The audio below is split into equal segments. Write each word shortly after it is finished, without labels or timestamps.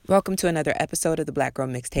Welcome to another episode of the Black Girl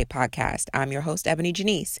Mixtape Podcast. I'm your host,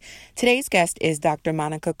 EbonyJanice. Today's guest is Dr.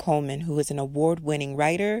 Monica Coleman, who is an award-winning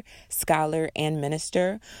writer, scholar, and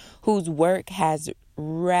minister whose work has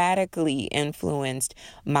radically influenced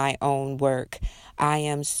my own work. I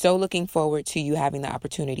am so looking forward to you having the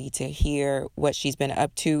opportunity to hear what she's been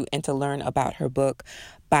up to and to learn about her book,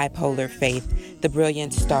 Bipolar Faith. The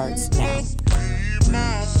brilliance starts now.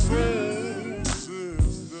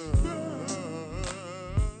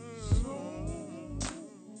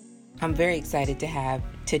 I'm very excited to have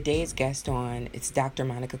today's guest on. It's Dr.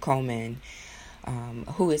 Monica Coleman,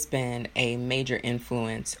 who has been a major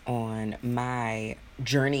influence on my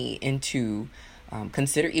journey into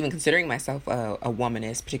considering myself a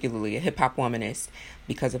womanist, particularly a hip-hop womanist,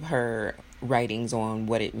 because of her writings on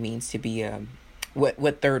what it means to be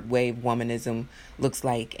what third wave womanism looks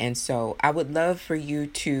like. And so I would love for you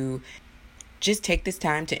to just take this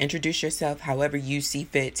time to introduce yourself however you see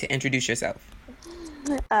fit to introduce yourself.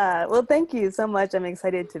 Well, thank you so much. I'm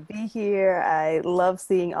excited to be here. I love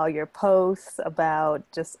seeing all your posts about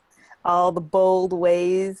just all the bold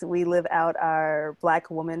ways we live out our Black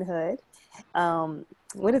womanhood.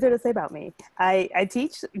 What is there to say about me? I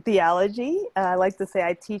teach theology. I like to say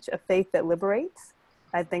I teach a faith that liberates.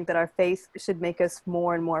 I think that our faith should make us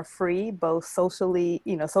more and more free, both socially,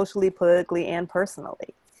 politically, and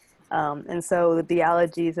personally. And so the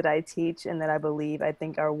theologies that I teach and that I believe, I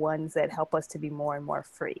think, are ones that help us to be more and more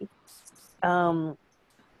free.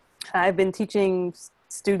 I've been teaching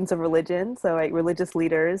students of religion, so religious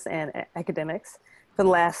leaders and academics, for the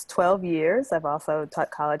last 12 years. I've also taught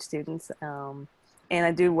college students, and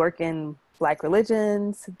I do work in Black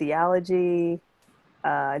religions, theology.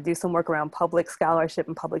 I do some work around public scholarship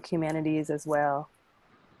and public humanities as well.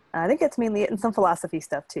 I think it's mainly in some philosophy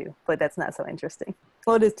stuff too, but that's not so interesting.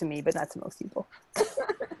 Well, it is to me, but not to most people.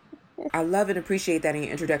 I love and appreciate that in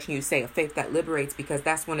your introduction you say a faith that liberates, because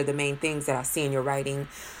that's one of the main things that I see in your writing,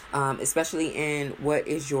 especially in what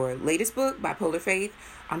is your latest book, Bipolar Faith.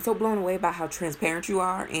 I'm so blown away by how transparent you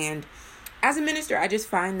are. And as a minister, I just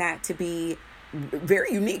find that to be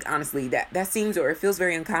very unique, honestly. That seems, or it feels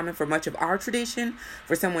very uncommon for much of our tradition,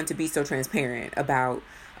 for someone to be so transparent about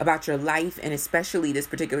your life and especially this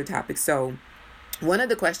particular topic. So one of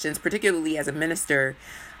the questions, particularly as a minister,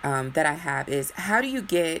 that I have is, how do you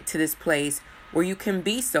get to this place where you can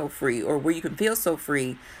be so free, or where you can feel so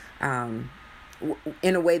free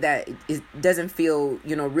in a way that doesn't feel,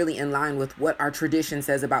 really in line with what our tradition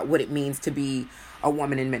says about what it means to be a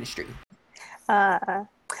woman in ministry?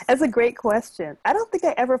 That's a great question. I don't think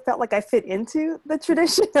I ever felt like I fit into the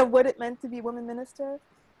tradition of what it meant to be a woman minister.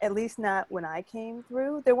 At least not when I came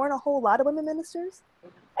through. There weren't a whole lot of women ministers.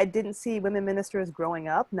 I didn't see women ministers growing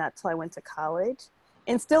up, not till I went to college.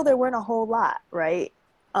 And still there weren't a whole lot, right?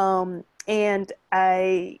 And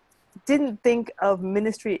I didn't think of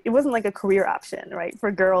ministry. It wasn't like a career option, right? For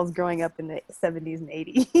girls growing up in the 70s and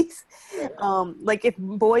 80s. Like if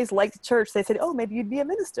boys liked church, they said, oh, maybe you'd be a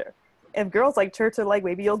minister. If girls like church, they're like,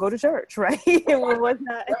 maybe you'll go to church, right? It was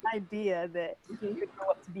not an idea that you could grow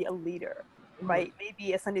up to be a leader. Right,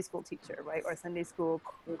 maybe a Sunday school teacher, right, or a Sunday school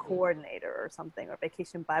coordinator or something, or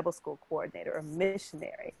vacation Bible school coordinator or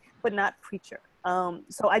missionary, but not preacher.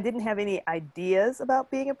 So I didn't have any ideas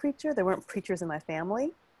about being a preacher. There weren't preachers in my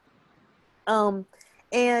family. But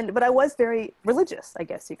I was very religious, I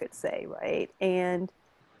guess you could say, right? And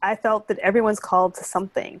I felt that everyone's called to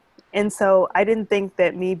something. And so I didn't think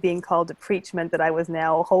that me being called to preach meant that I was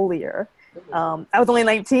now holier. I was only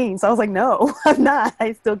 19, so I was like, no, I'm not.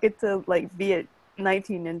 I still get to be a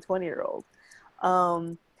 19 and 20-year-old.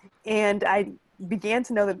 And I began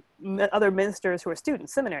to know that other ministers who were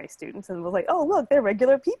students, seminary students, and was like, oh, look, they're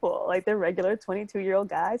regular people. Like they're regular 22-year-old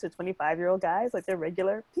guys or 25-year-old guys. Like they're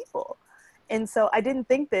regular people. And so I didn't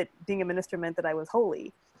think that being a minister meant that I was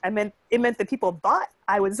holy. It meant that people thought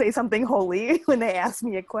I would say something holy when they asked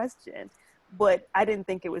me a question. But I didn't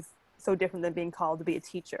think it was so different than being called to be a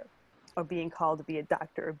teacher, or being called to be a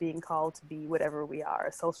doctor, or being called to be whatever we are,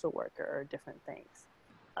 a social worker, or different things.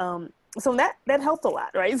 So that helped a lot,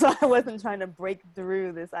 right? So I wasn't trying to break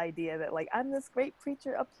through this idea that I'm this great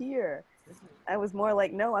preacher up here. I was more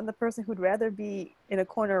like, no, I'm the person who'd rather be in a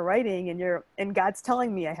corner writing, and God's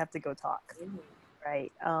telling me I have to go talk,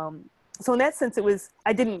 right? So in that sense,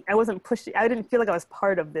 I didn't feel like I was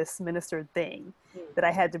part of this minister thing that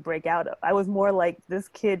I had to break out of. I was more like this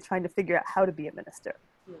kid trying to figure out how to be a minister.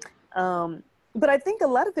 But I think a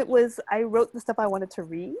lot of it was I wrote the stuff I wanted to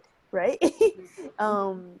read, right?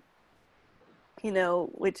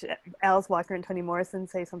 Which Alice Walker and Toni Morrison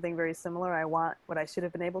say something very similar. I want what I should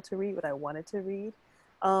have been able to read, what I wanted to read.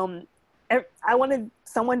 I wanted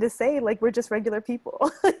someone to say, like, we're just regular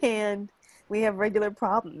people and we have regular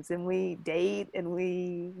problems and we date and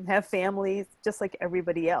we have families just like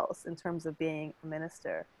everybody else in terms of being a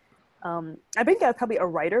minister. I think I was probably a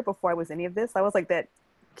writer before I was any of this. I was like that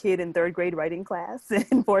kid in third grade writing class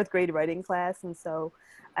and fourth grade writing class. And so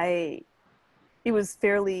I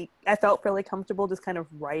felt fairly comfortable just kind of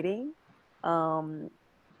writing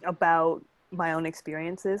about my own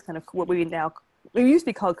experiences, kind of what we used to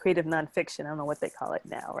be called creative nonfiction. I don't know what they call it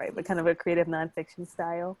now, right? But kind of a creative nonfiction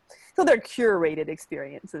style. So they're curated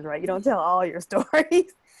experiences, right? You don't tell all your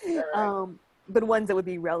stories, but ones that would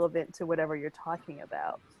be relevant to whatever you're talking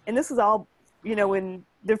about. And this is all,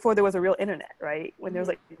 before there was a real internet, right? When there was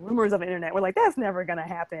like rumors of an internet, we're like, that's never gonna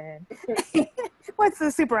happen. What's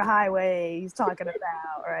the super highway he's talking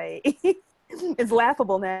about, right? It's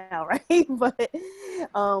laughable now, right? But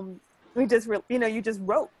we just, you just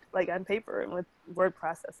wrote like on paper and with word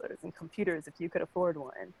processors and computers if you could afford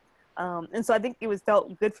one. And so I think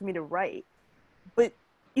felt good for me to write. But,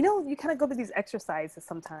 you kind of go through these exercises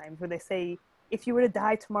sometimes where they say, if you were to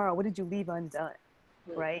die tomorrow, what did you leave undone?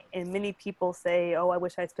 Right? And many people say, oh, I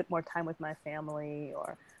wish I spent more time with my family,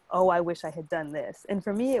 or, oh, I wish I had done this. And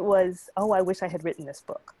for me, it was, oh, I wish I had written this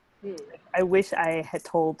book. I wish I had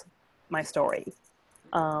told my story.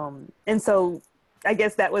 And so I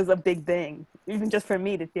guess that was a big thing, even just for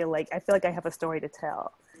me to feel like I have a story to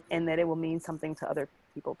tell and that it will mean something to other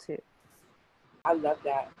people too. I love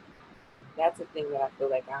that. That's a thing that I feel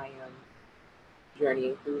like I am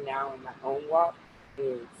journeying through now in my own walk,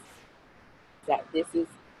 is that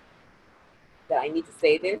I need to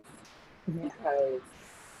say this because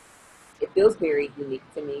it feels very unique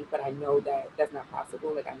to me, but I know that that's not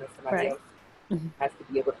possible. Like, I know somebody else has to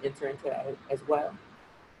be able to enter into that as well.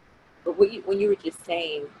 But when you were just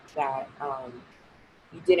saying that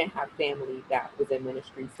you didn't have family that was in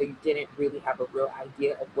ministry, so you didn't really have a real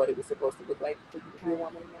idea of what it was supposed to look like for you to be a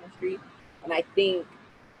woman in ministry. And I think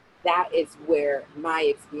that is where my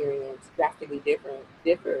experience drastically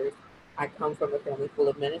differs. I come from a family full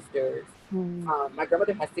of ministers. My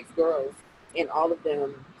grandmother has 6 girls, and all of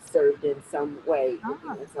them served in some way,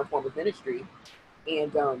 in some form of ministry.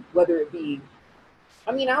 And whether it be,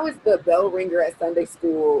 I was the bell ringer at Sunday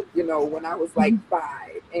school, when I was like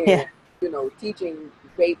 5, and teaching,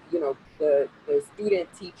 the student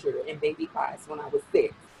teacher in baby class when I was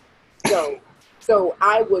 6. So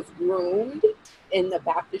I was groomed in the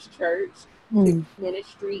Baptist church to do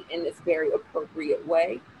ministry in this very appropriate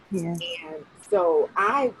way. Yeah. And so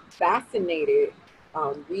I'm fascinated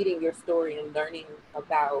reading your story and learning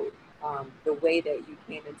about the way that you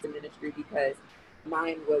came into ministry, because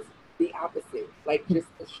mine was the opposite. Like, just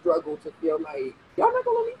the struggle to feel like, y'all not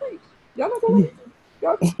gonna let me preach. Y'all not gonna let me preach.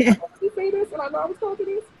 Y'all gonna say this, and I know I was talking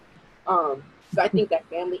this. So I think that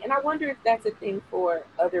family, and I wonder if that's a thing for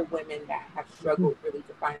other women that have struggled really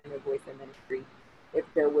to find their voice in ministry. If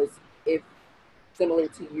similar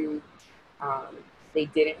to you, they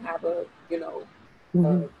didn't have a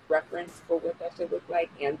reference for what that should look like,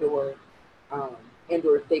 and or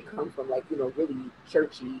if they come from like really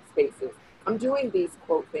churchy spaces. I'm doing these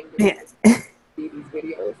quote fingers, see these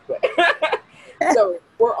videos, but so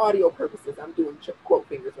for audio purposes, I'm doing quote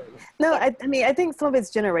fingers right now. No, I think some of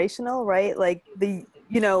it's generational, right? Like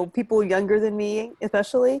people younger than me,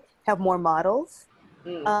 especially, have more models.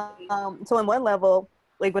 So on one level,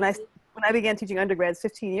 like when I began teaching undergrads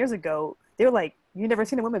 15 years ago, they were like, "You never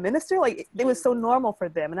seen a woman minister?" Like, it was so normal for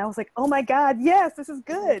them, and I was like, "Oh my God, yes, this is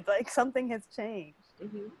good!" Like, something has changed.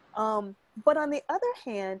 But on the other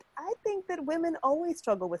hand, I think that women always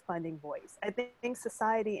struggle with finding voice. I think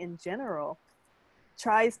society in general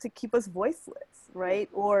tries to keep us voiceless, right?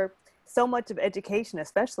 Or so much of education,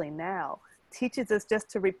 especially now, teaches us just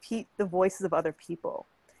to repeat the voices of other people.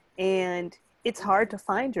 And it's hard to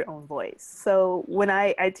find your own voice. So when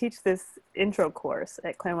I teach this intro course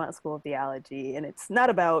at Claremont School of Theology, and it's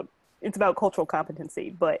about cultural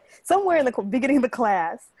competency, but somewhere in the beginning of the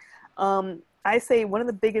class, I say one of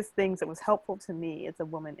the biggest things that was helpful to me as a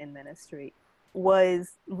woman in ministry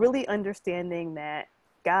was really understanding that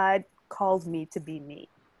God calls me to be me.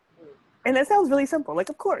 And that sounds really simple, like,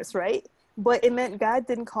 of course, right? But it meant God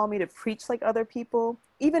didn't call me to preach like other people,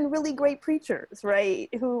 even really great preachers, right?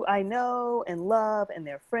 Who I know and love, and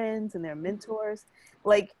their friends and their mentors.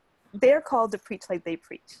 Like, they're called to preach like they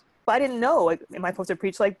preach. But I didn't know, like, am I supposed to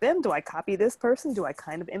preach like them? Do I copy this person? Do I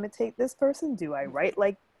kind of imitate this person? Do I write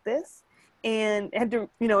like this? And had to,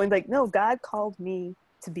 and like, no, God called me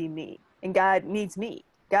to be me. And God needs me.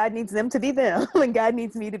 God needs them to be them. And God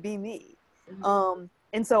needs me to be me.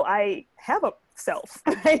 And so I have a self,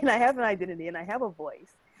 right? And I have an identity, and I have a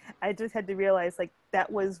voice. I just had to realize like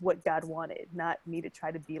that was what God wanted, not me to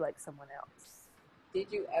try to be like someone else. Did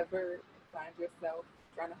you ever find yourself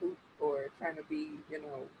trying to hoop or trying to be,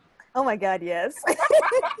 Oh my God, yes.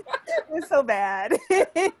 It was so bad.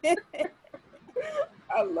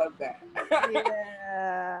 I love that.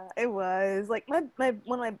 Yeah, it was like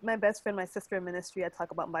my best friend, my sister in ministry, I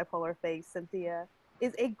talk about Bipolar Faith, Cynthia,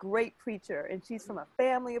 is a great preacher, and she's from a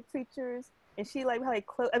family of preachers, and she like how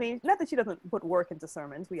I mean, not that she doesn't put work into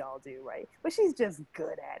sermons, we all do, right? But she's just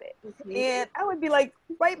good at it. And I would be like,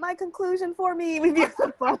 write my conclusion for me. We'd be on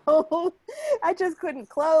the phone. I just couldn't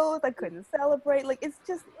close. I couldn't celebrate. Like it's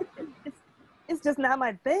just not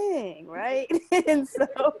my thing, right? And so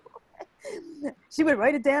she would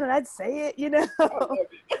write it down and I'd say it, I love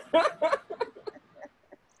it.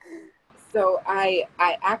 So I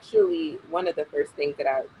actually, one of the first things that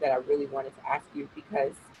I really wanted to ask you,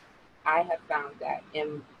 because I have found that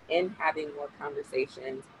in having more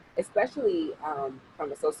conversations, especially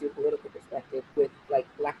from a socio-political perspective with like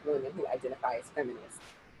Black women who identify as feminists,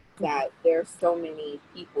 that there's so many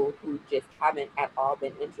people who just haven't at all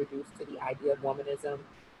been introduced to the idea of womanism,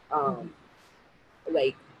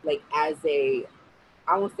 like as a,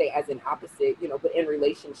 I won't say as an opposite, but in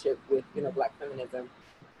relationship with, Black feminism,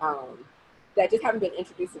 that just haven't been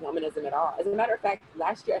introduced to womanism at all. As a matter of fact,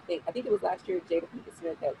 last year, I think it was last year, Jada Pinkett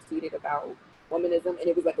Smith had tweeted about womanism, and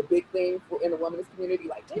it was like a big thing in the womanist community,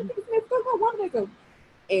 like, Jada Pinkett Smith talking about womanism.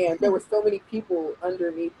 And there were so many people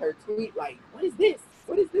underneath her tweet, like, what is this?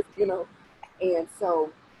 What is this? And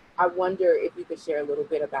so I wonder if you could share a little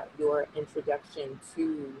bit about your introduction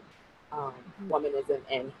to womanism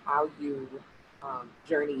and how you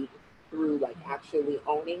journeyed through like actually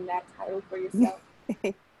owning that title for yourself.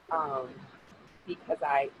 Because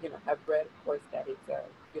I, have read, of course, that it's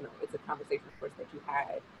a conversation, of course, that you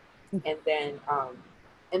had,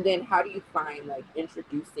 and then how do you find like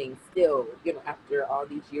introducing still, after all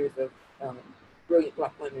these years of brilliant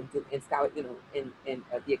Black women and scholar, in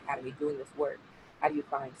the academy doing this work, how do you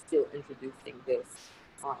find still introducing this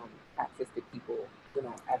practice to people,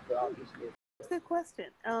 after all these years? Good question.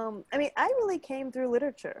 I mean, I really came through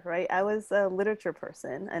literature, right? I was a literature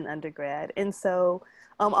person in undergrad. And so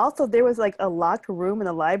also there was like a locked room in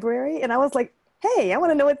the library. And I was like, hey, I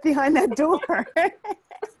want to know what's behind that door.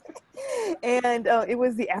 And it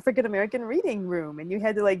was the African American reading room. And you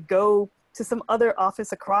had to like go to some other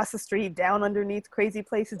office across the street, down underneath crazy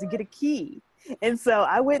places to get a key. And so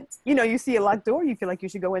I went, you see a locked door, you feel like you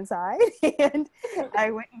should go inside. And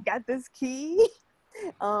I went and got this key.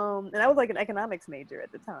 And I was like an economics major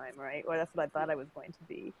at the time, right? Or that's what I thought I was going to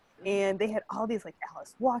be. And they had all these like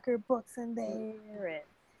Alice Walker books in there, and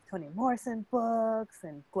Toni Morrison books,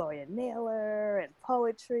 and Gloria Naylor, and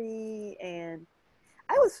poetry. And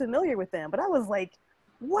I was familiar with them, but I was like,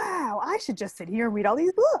 wow, I should just sit here and read all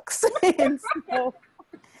these books. And so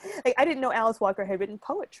like, I didn't know Alice Walker had written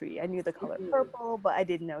poetry. I knew The Color Purple, but I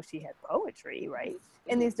didn't know she had poetry, right?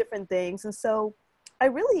 And these different things. And so I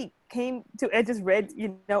really I just read,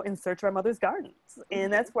 In Search of Our Mother's Gardens.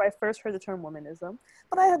 And that's where I first heard the term womanism.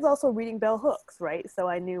 But I was also reading bell hooks, right? So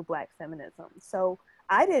I knew Black feminism. So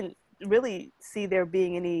I didn't really see there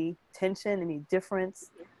being any tension, any difference.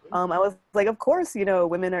 I was like, of course,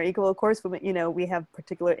 women are equal. Of course, women, we have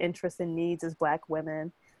particular interests and needs as Black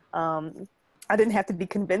women. I didn't have to be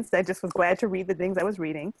convinced. I just was glad to read the things I was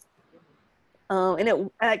reading. And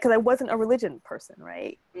because I wasn't a religion person,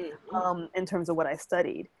 right? In terms of what I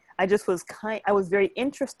studied, I just was I was very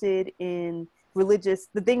interested in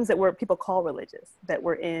the things that were people call religious, that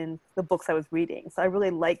were in the books I was reading. So I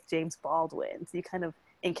really liked James Baldwin. So you kind of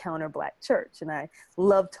encounter Black church, and I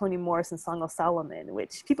love Toni Morrison's Song of Solomon,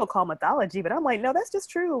 which people call mythology, but I'm like, no, that's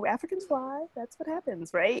just true. Africans fly. That's what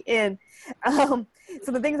happens, right? And so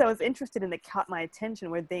the things I was interested in that caught my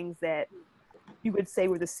attention were things that you would say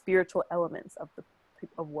were the spiritual elements of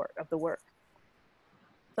the work.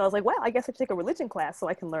 So I was like, wow, I guess I should take a religion class so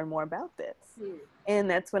I can learn more about this. And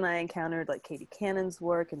that's when I encountered like Katie Cannon's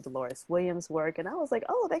work and Dolores Williams' work. And I was like,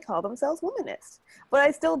 oh, they call themselves womanists. But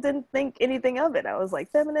I still didn't think anything of it. I was like,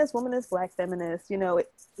 feminist, womanist, Black feminist,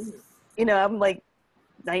 I'm like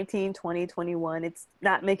 19, 20, 21. It's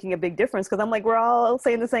not making a big difference because I'm like, we're all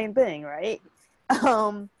saying the same thing, right?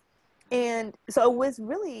 And so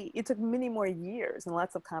it took many more years and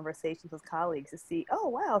lots of conversations with colleagues to see, oh,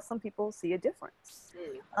 wow, some people see a difference.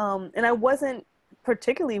 And I wasn't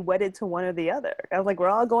particularly wedded to one or the other. I was like, we're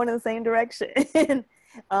all going in the same direction.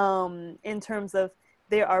 In terms of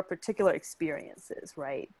there are particular experiences,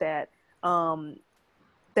 right, that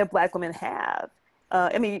Black women have.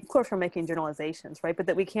 I mean, of course, we're making generalizations, right, but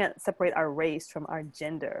that we can't separate our race from our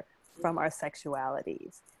gender, from our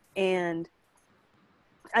sexualities. And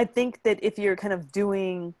I think that if you're kind of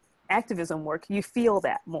doing activism work, you feel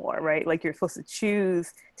that more, right? Like you're supposed to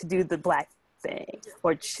choose to do the Black thing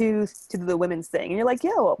or choose to do the women's thing. And you're like,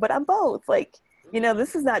 yo, but I'm both. Like,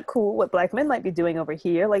 this is not cool what Black men might be doing over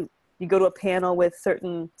here. Like, you go to a panel with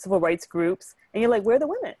certain civil rights groups and you're like, where are the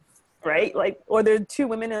women? Right? Like, or there are 2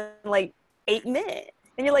 women and like 8 men.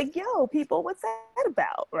 And you're like, yo, people, what's that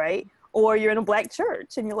about? Right? Or you're in a Black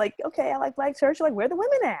church and you're like, okay, I like Black church. You're like, where are the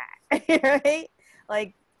women at? Right?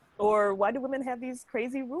 Like, or why do women have these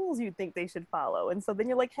crazy rules you think they should follow? And so then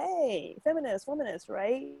you're like, hey, feminist, womanist,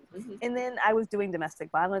 right? Mm-hmm. And then I was doing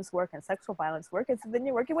domestic violence work and sexual violence work. And so then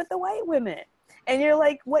you're working with the white women. And you're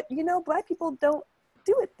like, what, Black people don't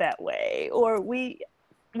do it that way. Or we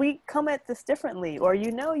come at this differently. Or,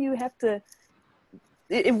 you have to,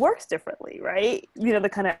 it works differently, right? The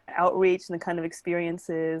kind of outreach and the kind of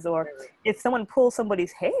experiences, or if someone pulls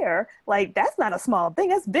somebody's hair, like that's not a small thing,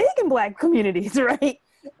 that's big in Black communities, right?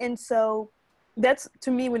 And so that's,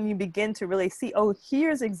 to me, when you begin to really see, oh,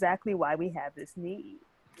 here's exactly why we have this need.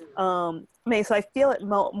 So I feel it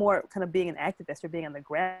more kind of being an activist or being on the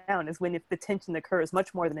ground is when if the tension occurs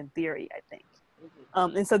much more than in theory, I think.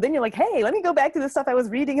 And so then you're like, hey, let me go back to the stuff I was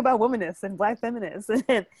reading about womanists and Black feminists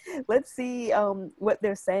and let's see what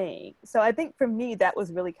they're saying. So I think for me, that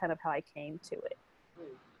was really kind of how I came to it.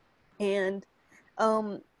 And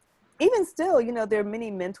even still, there are many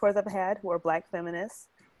mentors I've had who are Black feminists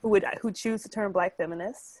who choose to turn Black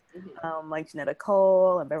feminists, like Janetta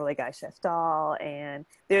Cole and Beverly Guy Sheftall. And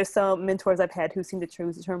there's some mentors I've had who seem to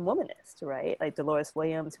choose the term womanist, right? Like Dolores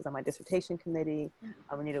Williams, who's on my dissertation committee,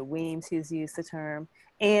 Anita Weems, who's used the term.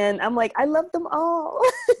 And I'm like, I love them all.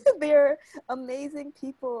 They're amazing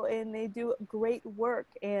people and they do great work.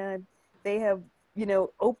 And they have,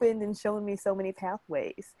 opened and shown me so many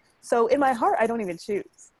pathways. So in my heart, I don't even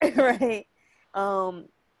choose, right?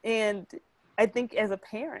 And I think as a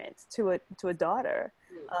parent to a daughter,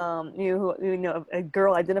 a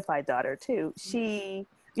girl identified daughter too, she,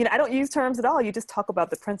 I don't use terms at all. You just talk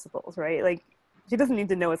about the principles, right? Like she doesn't need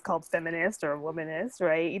to know it's called feminist or womanist,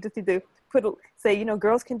 right? You just need to say,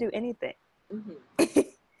 girls can do anything.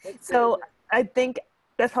 So I think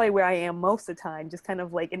that's probably where I am most of the time, just kind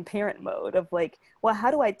of like in parent mode of like, well,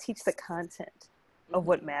 how do I teach the content of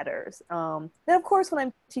what matters? Then of course, when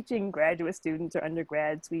I'm teaching graduate students or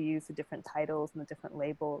undergrads, we use the different titles and the different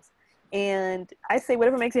labels. And I say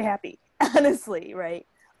whatever makes you happy, honestly, right?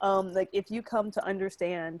 Like if you come to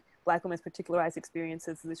understand Black women's particularized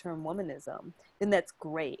experiences of the term womanism, then that's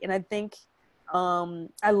great. And I think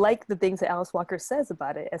I like the things that Alice Walker says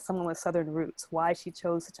about it as someone with Southern roots, why she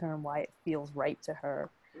chose the term, why it feels right to her.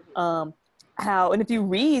 And if you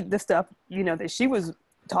read the stuff, that she was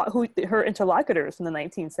taught, her interlocutors from the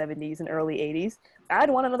 1970s and early 80s, I'd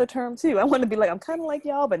want another term too. I want to be like, I'm kind of like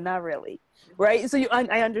y'all, but not really, right? So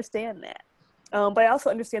I understand that. But I also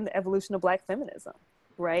understand the evolution of Black feminism,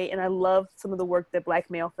 right? And I love some of the work that Black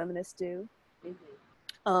male feminists do.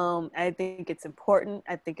 I think it's important.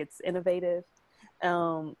 I think it's innovative.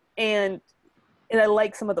 And I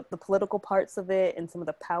like some of the political parts of it and some of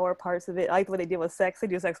the power parts of it. I like the way they deal with sex. They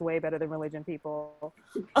do sex way better than religion people.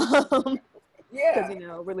 Because,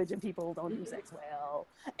 religion people don't do sex well.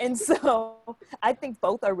 And so I think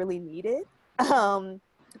both are really needed. But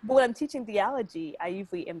when I'm teaching theology, I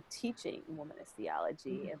usually am teaching womanist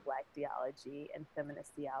theology and Black theology and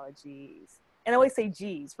feminist theologies. And I always say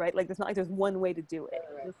G's, right? Like, it's not like there's one way to do it.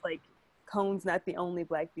 It's like Cone's not the only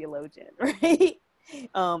Black theologian, right?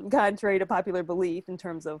 Contrary to popular belief in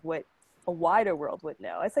terms of what a wider world would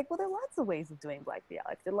know. It's like, well, there are lots of ways of doing Black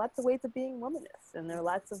theology. There are lots of ways of being womanist. And there are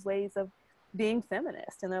lots of ways of being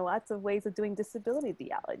feminist. And there are lots of ways of doing disability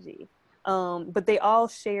theology. But they all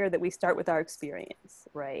share that we start with our experience,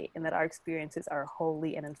 right? And that our experiences are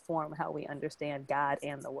holy and inform how we understand God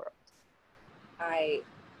and the world.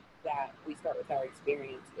 That we start with our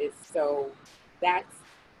experience is so that's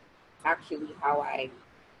actually how I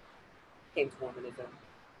came to Womanism.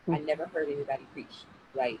 I never heard anybody preach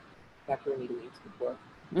like Dr. Anita Weems before.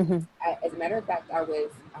 As a matter of fact, I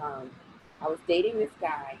was dating this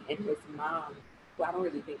guy and his mom, who I don't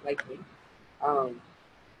really think liked me.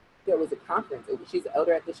 There was a conference. She's the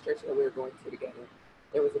elder at this church that we were going to together.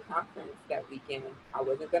 There was a conference that weekend. I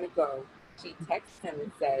wasn't going to go. She texts him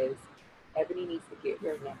and says, Ebony needs to get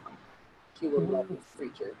here now. She will love this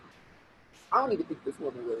preacher. I don't even think this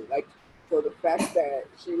woman really liked me. So the fact that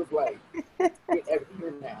she was like, get Ebony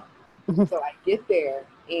here now. So I get there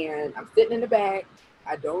and I'm sitting in the back.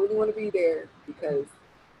 I don't really want to be there because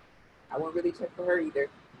I won't really check for her either.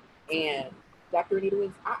 And Dr. Anita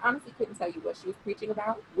Weems, I honestly couldn't tell you what she was preaching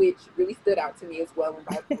about, which really stood out to me as well in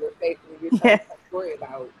Bipolar Faith when you're telling a story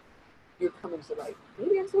about, you're coming to like,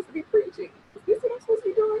 maybe I'm supposed to be preaching. Is this what I'm supposed to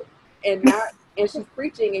be doing? And not, and she's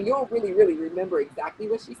preaching, and you don't really remember exactly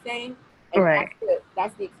what she's saying. And Right.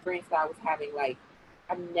 that's the experience that I was having. Like,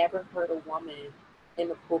 I've never heard a woman in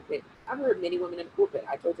the pulpit. I've heard many women in the pulpit.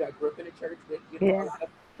 I told you I grew up in a church with, a lot of,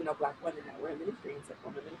 Black women that were in ministry and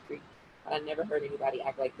sexual ministry. But I never heard anybody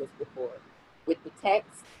act like this before. With the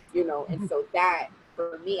text, and so that,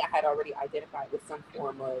 for me, I had already identified with some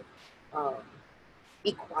form of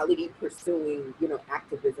equality pursuing,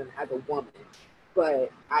 activism as a woman.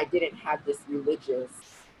 But I didn't have this religious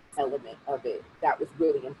element of it that was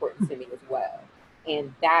really important to me as well.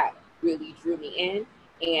 And that really drew me in.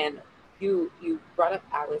 And you brought up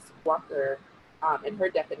Alice Walker and her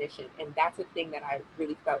definition. And that's a thing that I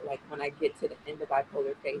really felt like when I get to the end of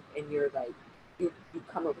bipolar faith and you're like, you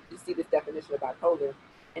come up, you see this definition of bipolar,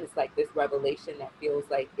 and it's like this revelation that feels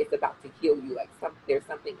like it's about to heal you. Like there's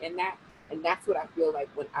something in that. And that's what I feel like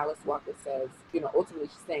when Alice Walker says, ultimately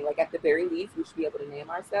she's saying, like, at the very least, we should be able to name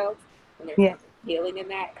ourselves. And there's something healing in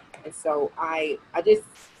that. And so I just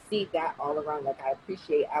see that all around. Like, I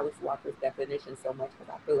appreciate Alice Walker's definition so much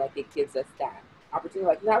because I feel like it gives us that opportunity.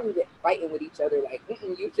 Like, not we get fighting with each other, like,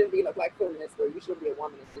 you shouldn't be a Black feminist or you shouldn't be a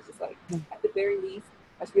woman. It's just like, at the very least,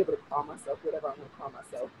 I should be able to call myself whatever I want to call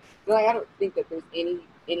myself. So, like, I don't think that there's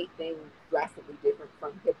anything drastically different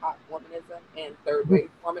from hip-hop womanism and third-wave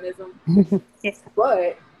womanism.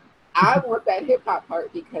 But I want that hip-hop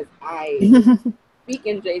part because I speak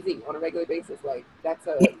in Jay-Z on a regular basis. Like,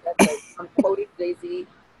 I'm quoting Jay-Z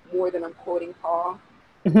more than I'm quoting Paul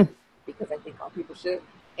because I think all people should.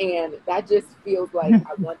 And that just feels like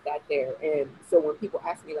I want that there. And so when people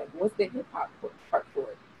ask me, like, what's the hip-hop part for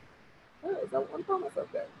it? I don't want to call myself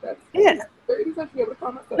that. That's 30s. I should be able to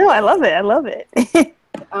call myself No, that. I love it. I love it.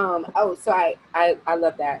 So I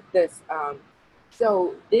love that.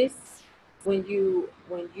 So this, when you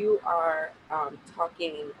are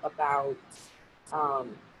talking about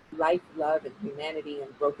life, love, and humanity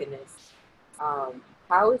and brokenness,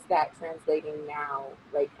 how is that translating now?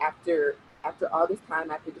 Like after all this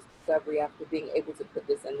time, after this discovery, after being able to put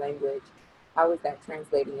this in language, how is that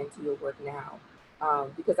translating into your work now?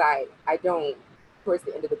 Because I don't, towards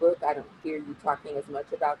the end of the book, I don't hear you talking as much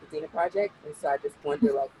about the Dina Project, and so I just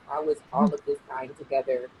wonder, like, how is all of this tying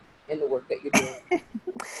together in the work that you're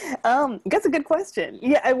doing? That's a good question.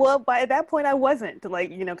 Yeah, well, by that point, I wasn't,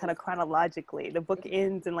 like, kind of chronologically. The book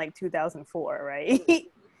ends in like 2004, right?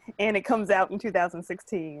 And it comes out in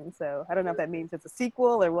 2016. So I don't know if that means it's a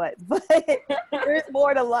sequel or what, but there's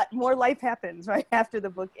more life happens right after the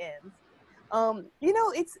book ends.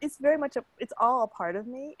 It's very much it's all a part of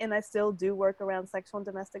me, and I still do work around sexual and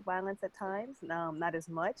domestic violence at times. Not as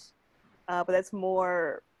much, but that's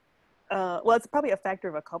more. Well, it's probably a factor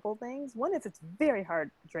of a couple things. One is it's very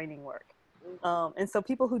hard, draining work, and so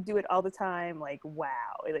people who do it all the time, like, wow,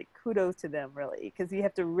 like, kudos to them, really, because you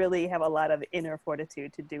have to really have a lot of inner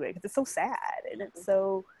fortitude to do it, because it's so sad and it's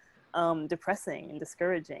so depressing and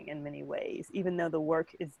discouraging in many ways, even though the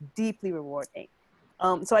work is deeply rewarding.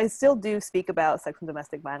 So I still do speak about sexual and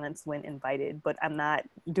domestic violence when invited, but I'm not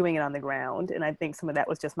doing it on the ground. And I think some of that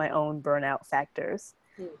was just my own burnout factors.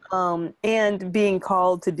 And being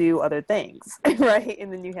called to do other things, right?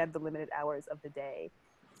 And then you have the limited hours of the day.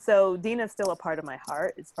 So Dina's still a part of my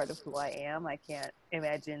heart. It's part of who I am. I can't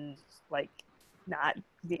imagine, like, not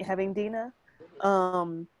having Dina.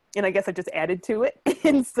 And I guess I just added to it.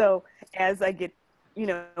 And so as I get,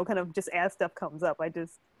 kind of just as stuff comes up, I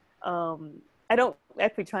just, I don't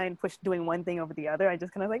actually try and push doing one thing over the other. I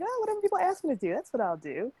just kind of like, whatever people ask me to do, that's what I'll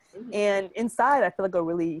do. And inside, I feel like a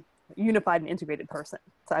really unified and integrated person.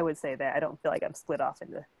 So I would say that I don't feel like I'm split off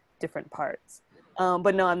into different parts.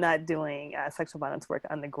 But no, I'm not doing sexual violence work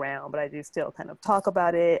on the ground, but I do still kind of talk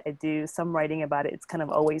about it. I do some writing about it. It's kind of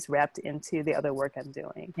always wrapped into the other work I'm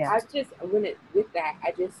doing. Yeah. I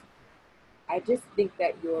just think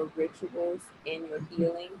that your rituals and your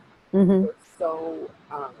healing were so,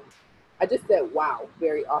 I just said, wow,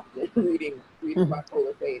 very often reading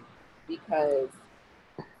Bipolar Faith, because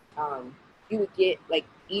you would get, like,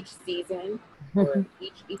 each season or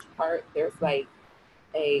each part, there's like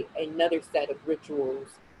another set of rituals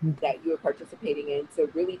that you're participating in to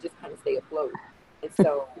really just kind of stay afloat. And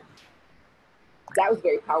so that was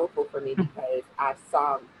very powerful for me because I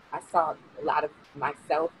saw a lot of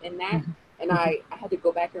myself in that. And I had to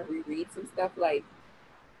go back and reread some stuff, like,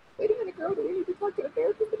 wait a minute, girl, do we need to talk to a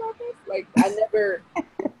therapist about this? Like,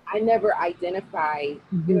 I never identify,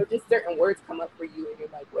 just certain words come up for you and you're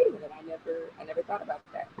like, wait a minute, I never thought about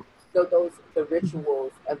that. so the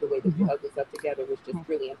rituals of the way that you held yourself together was just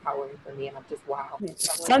really empowering for me, and I'm just wow. Yeah.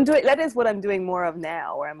 So I'm doing, that is what I'm doing more of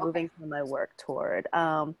now, where I'm moving from my work toward,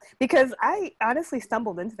 because I honestly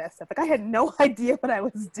stumbled into that stuff. Like I had no idea what I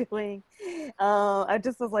was doing. I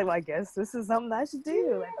just was like, well, I guess this is something I should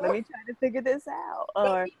do. Like, let me try to figure this out.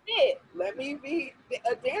 Or let me be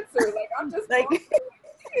a dancer. Like I'm just like,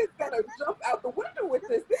 it's gonna jump out the window with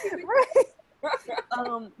this. This is right.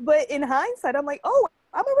 But in hindsight, I'm like, oh,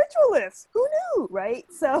 I'm a ritualist. Who knew, right?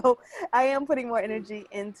 So I am putting more energy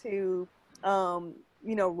into,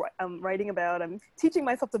 writing about. I'm teaching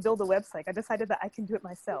myself to build a website. I decided that I can do it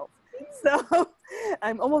myself. So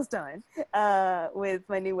I'm almost done with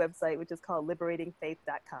my new website, which is called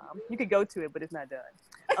liberatingfaith.com. You could go to it, but it's not done.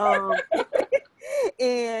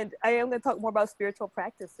 And I am going to talk more about spiritual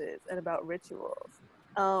practices and about rituals.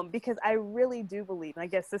 Because I really do believe, and I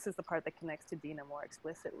guess this is the part that connects to Dina more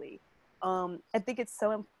explicitly. I think it's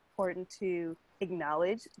so important to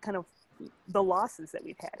acknowledge kind of the losses that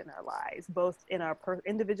we've had in our lives, both in our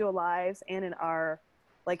individual lives and in our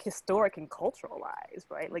like historic and cultural lives,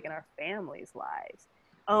 right? Like in our families' lives.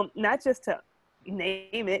 Not just to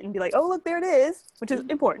name it and be like, oh, look, there it is, which is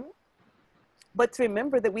important, but to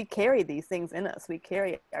remember that we carry these things in us. We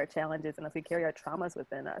carry our challenges in us. We carry our traumas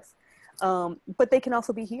within us. But they can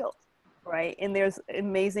also be healed, right? And there's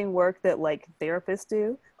amazing work that like therapists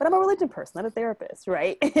do, but I'm a religion person, not a therapist,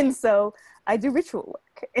 right? And so I do ritual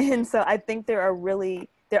work. And so I think there are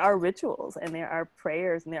rituals and there are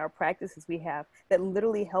prayers and there are practices we have that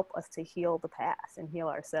literally help us to heal the past and heal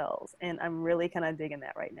ourselves. And I'm really kind of digging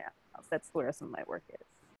that right now. So that's where some of my work is.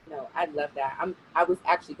 No, I love that. I was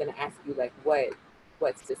actually going to ask you like what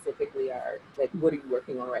specifically are like what are you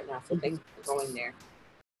working on right now? So thanks for going there.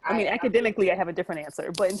 I mean, academically, I have a different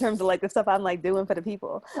answer, but in terms of like the stuff I'm like doing for the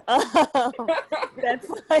people, that's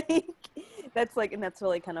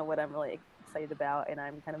really kind of what I'm really excited about, and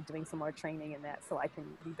I'm kind of doing some more training in that so I can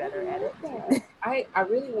be better at it. I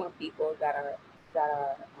really want people that are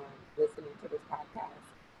listening to this podcast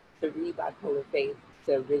to read Bipolar Faith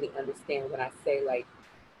to really understand when I say like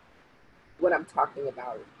what I'm talking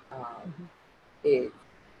about is.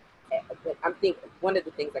 I'm thinking one of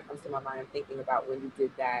the things that comes to my mind. I'm thinking about when you did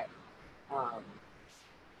that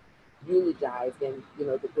eulogized and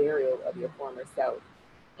the burial of your former self,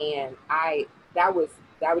 and that was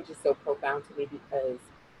just so profound to me because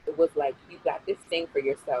it was like you got this thing for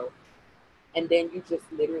yourself, and then you just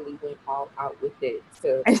literally went all out with it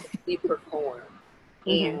to perform.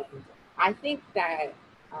 And I think that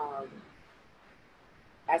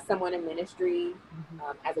as someone in ministry,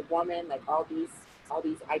 as a woman, like all these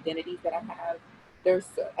identities that I have,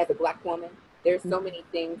 as a Black woman, there's so many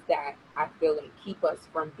things that I feel like keep us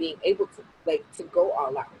from being able to go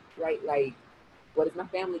all out, right? Like, what is my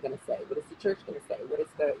family going to say? What is the church going to say? What is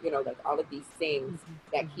like all of these things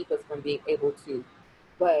that keep us from being able to,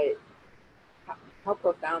 but how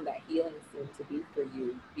profound that healing seemed to be for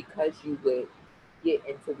you because you would get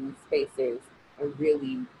into these spaces and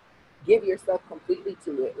really give yourself completely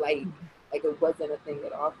to it, like it wasn't a thing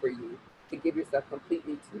at all for you to give yourself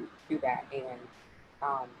completely to that. And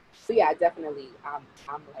so yeah, definitely,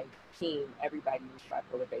 I'm like team everybody needs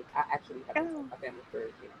Bipolar Faith. I actually have been telling my family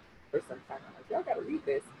for some time. I'm like, y'all gotta read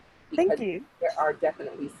this because Thank you. There are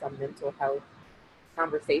definitely some mental health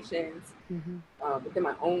conversations within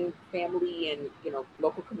my own family and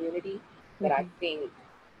local community that I think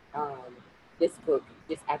this book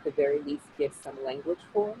just at the very least gives some language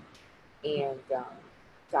for. And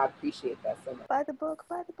so I appreciate that so much. Buy the book.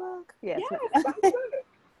 Yes, buy the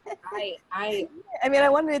book. I mean, I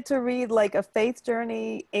wanted to read like a faith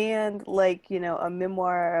journey and like, a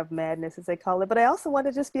memoir of madness, as they call it. But I also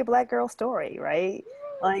wanted to just be a Black girl story, right?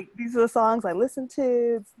 Like, these are the songs I listened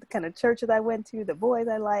to, the kind of churches I went to, the boys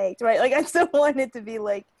I liked, right? Like, I still wanted to be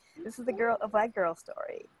like, this is a Black girl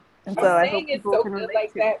story. And so I hope people so can relate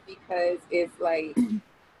like to that it. Because it's like,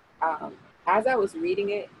 as I was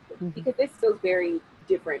reading it, because it's still very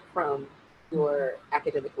different from your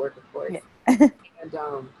academic work, of course. Yeah.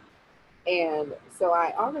 And so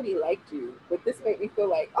I already liked you, but this made me feel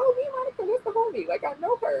like, oh, me and Monica, that's the homie. Like I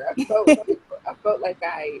know her. I felt like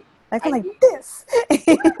I feel like this.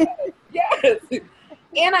 yes.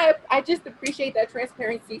 And I just appreciate that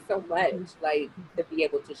transparency so much, like to be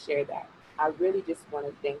able to share that. I really just want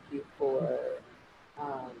to thank you for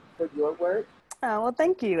your work. Oh, well,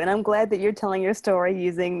 thank you. And I'm glad that you're telling your story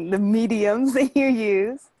using the mediums that you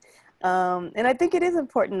use. And I think it is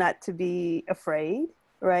important not to be afraid,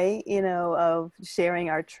 right? Of sharing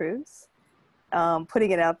our truths, putting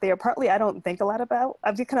it out there. Partly, I don't think a lot about.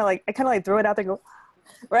 I'm just I kind of like throw it out there and go,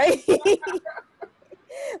 right?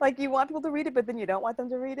 Like you want people to read it, but then you don't want them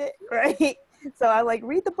to read it, right? So I like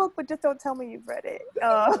read the book, but just don't tell me you've read it.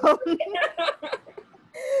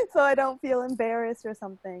 So I don't feel embarrassed or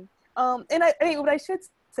something. And I mean, what I should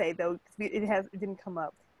say though, it didn't come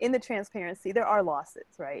up in the transparency. There are losses,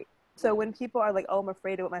 right? So when people are like, "Oh, I'm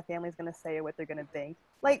afraid of what my family's going to say or what they're going to think,"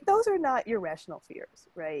 like those are not irrational fears,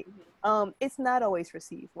 right? It's not always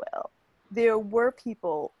received well. There were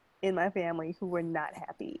people in my family who were not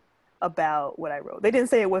happy about what I wrote. They didn't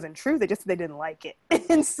say it wasn't true. They just said they didn't like it.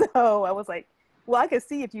 And so I was like, well, I could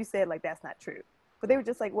see if you said like, that's not true. But they were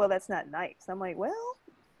just like, well, that's not nice. I'm like, well,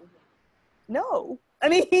 no. I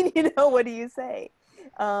mean, what do you say?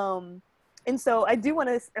 And so I do want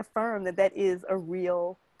to affirm that that is a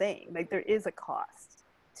real thing. Like there is a cost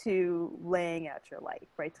to laying out your life,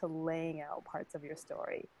 right? To laying out parts of your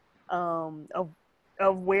story,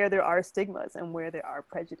 of where there are stigmas and where there are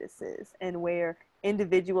prejudices and where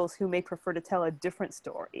individuals who may prefer to tell a different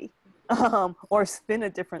story or spin a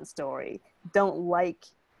different story don't like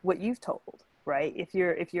what you've told, right? If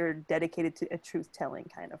you're dedicated to a truth-telling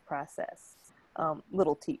kind of process,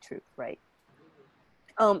 little t truth, right?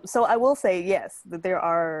 So I will say, yes, that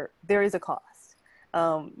there is a cost.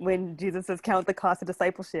 When Jesus says count the cost of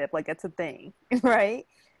discipleship, like that's a thing, right?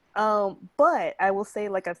 But I will say,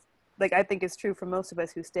 like I think it's true for most of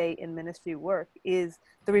us who stay in ministry work, is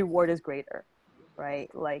the reward is greater, right?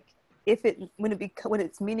 Like when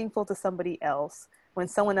it's meaningful to somebody else, when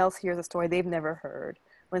someone else hears a story they've never heard,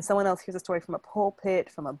 when someone else hears a story from a pulpit,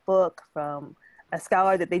 from a book, from a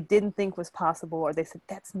scholar that they didn't think was possible, or they said,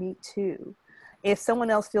 that's me too. If someone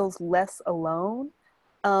else feels less alone,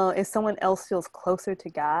 if someone else feels closer to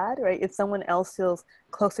God, right? If someone else feels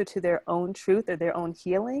closer to their own truth or their own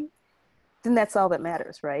healing, then that's all that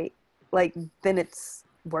matters, right? Like, then it's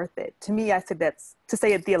worth it. To me, I said to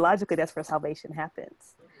say it theologically, that's where salvation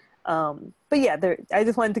happens. But yeah, I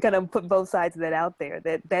just wanted to kind of put both sides of that out there,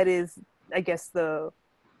 that is, I guess, the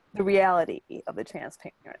reality of the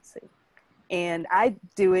transparency. And I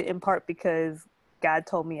do it in part because God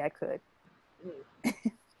told me I could.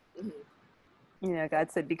 Mm-hmm.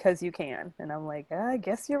 God said, because you can. And I'm like, I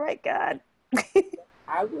guess you're right, God.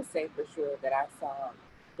 I will say for sure that I saw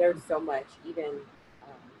there's so much, even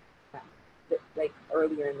like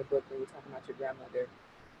earlier in the book when you were talking about your grandmother,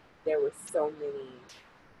 there were so many,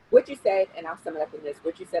 what you said, and I'll sum it up in this,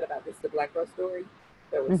 what you said about the Black Girl story,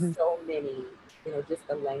 there were so many, just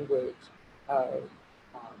the language of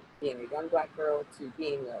being a young Black girl to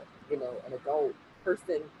being an adult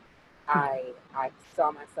person. I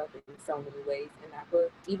saw myself in so many ways in that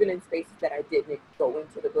book, even in spaces that I didn't go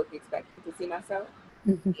into the book expecting to see myself.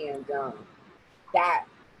 And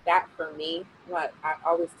that for me, what I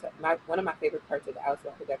always one of my favorite parts of the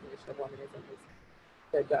Outlaw definition of womanism is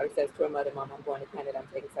the daughter says to her mother, "Mom, I'm going to Canada. I'm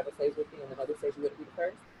taking 7 slaves with me," and the mother says, "You wouldn't be the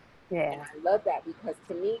first." Yeah. And I love that because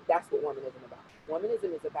to me, that's what womanism is about.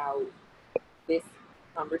 Womanism is about this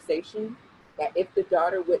conversation that if the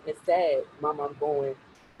daughter wouldn't have said, "Mama, I'm going,"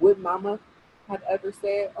 would Mama have ever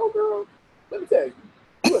said, "Oh, girl, let me tell you,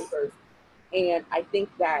 you were first"? And I think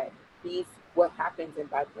that what happens in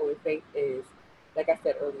bipolar faith is, like I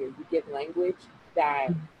said earlier, you give language that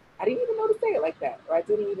I didn't even know to say it like that, or I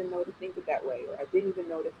didn't even know to think it that way, or I didn't even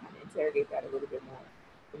know to kind of interrogate that a little bit more.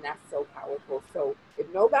 And that's so powerful. So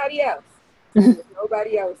if nobody else was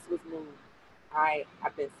moved,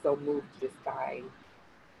 I've been so moved just by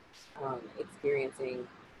experiencing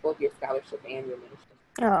both your scholarship and your ministry.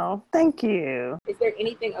 Oh, thank you. Is there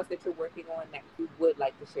anything else that you're working on that you would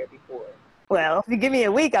like to share before? Well, if you give me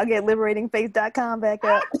a week, I'll get liberatingfaith.com back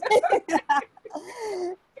up.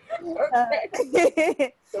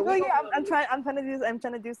 Okay. Well, yeah, I'm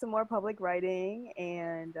trying to do some more public writing,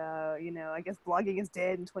 and I guess blogging is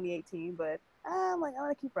dead in 2018, but I'm like, I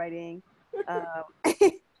want to keep writing.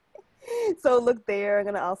 So look there. I'm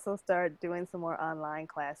gonna also start doing some more online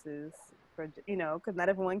classes for because not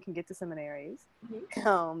everyone can get to seminaries.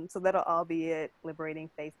 So that'll all be at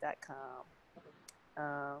liberatingfaith.com.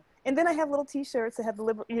 And then I have little T-shirts that have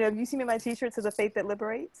you see me in my T-shirts as a faith that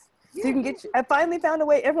liberates. So you can get. I finally found a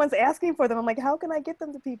way. Everyone's asking for them. I'm like, how can I get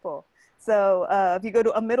them to people? So if you go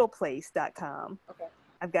to amiddleplace.com,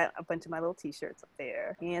 I've got a bunch of my little T-shirts up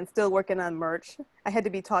there, and still working on merch. I had to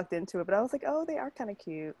be talked into it, but I was like, oh, they are kind of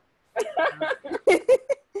cute.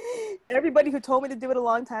 Everybody who told me to do it a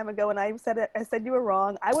long time ago, and I said you were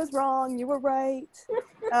wrong. I was wrong. You were right.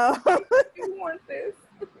 You want this?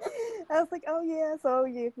 I was like, oh yeah, so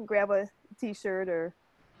you can grab a T-shirt or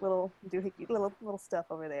little doohickey, little stuff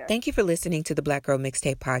over there. Thank you for listening to the Black Girl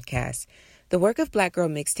Mixtape podcast. The work of Black Girl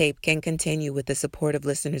Mixtape can continue with the support of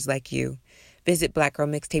listeners like you. Visit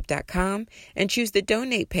blackgirlmixtape.com and choose the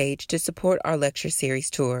donate page to support our lecture series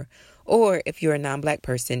tour. Or if you're a non-Black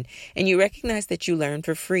person and you recognize that you learn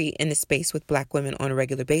for free in the space with Black women on a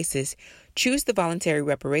regular basis, choose the voluntary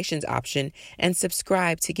reparations option and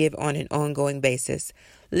subscribe to give on an ongoing basis.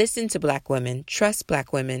 Listen to Black women, trust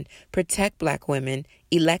Black women, protect Black women,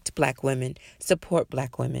 elect Black women, support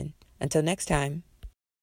Black women. Until next time.